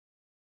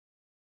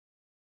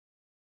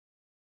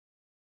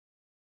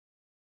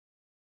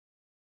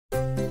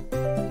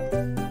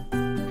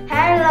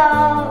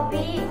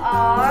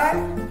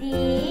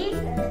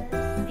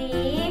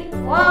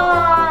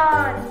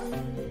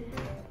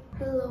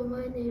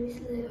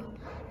Leo.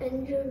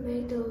 Andrew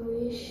made a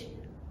wish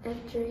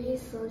after he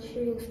saw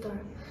shooting star.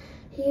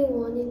 He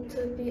wanted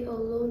to be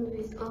alone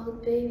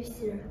without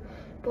babysitter.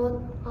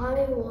 But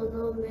I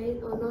wanna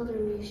make another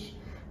wish.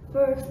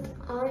 First,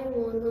 I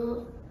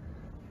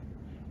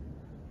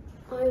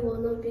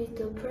wanna be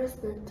the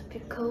president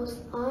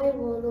because I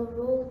wanna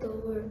rule the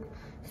world.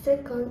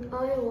 Second,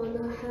 I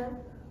wanna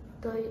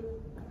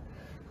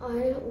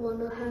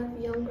have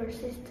younger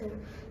sister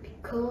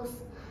because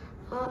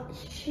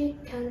she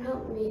can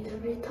help me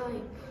every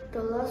time.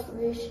 The last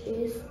wish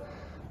is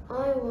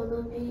I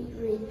wanna be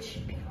rich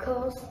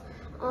because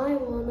I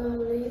wanna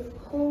live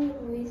home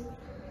with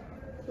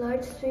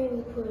large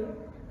swimming pool.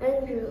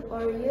 Andrew,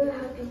 are you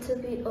happy to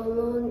be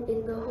alone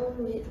in the home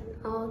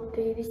without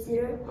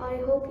babysitter? I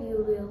hope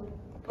you will.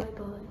 Bye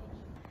bye.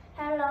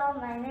 Hello,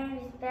 my name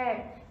is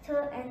Belle. To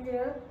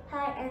Andrew.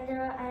 Hi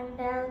Andrew, I'm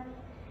Belle.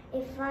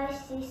 If I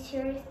see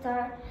shooting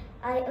star,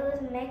 I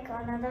would make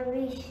another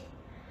wish.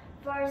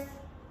 First,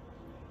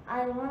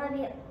 I wanna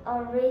be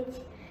a rich.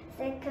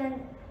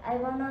 Second, I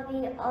wanna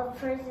be a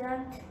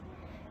president.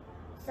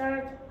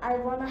 Third, I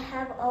wanna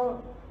have a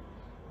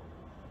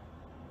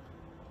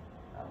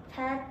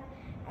pet,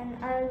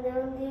 and I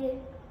will live.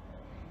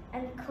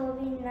 And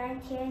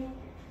COVID-19,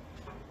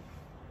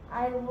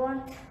 I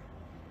want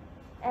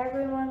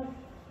everyone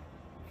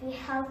be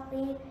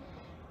healthy.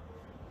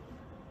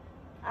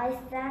 I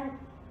stand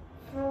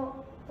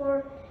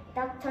for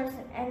doctors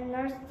and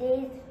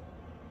nurses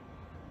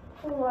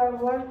who are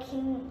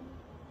working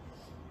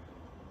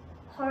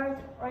hard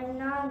right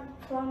now.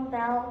 Plum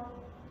Bell.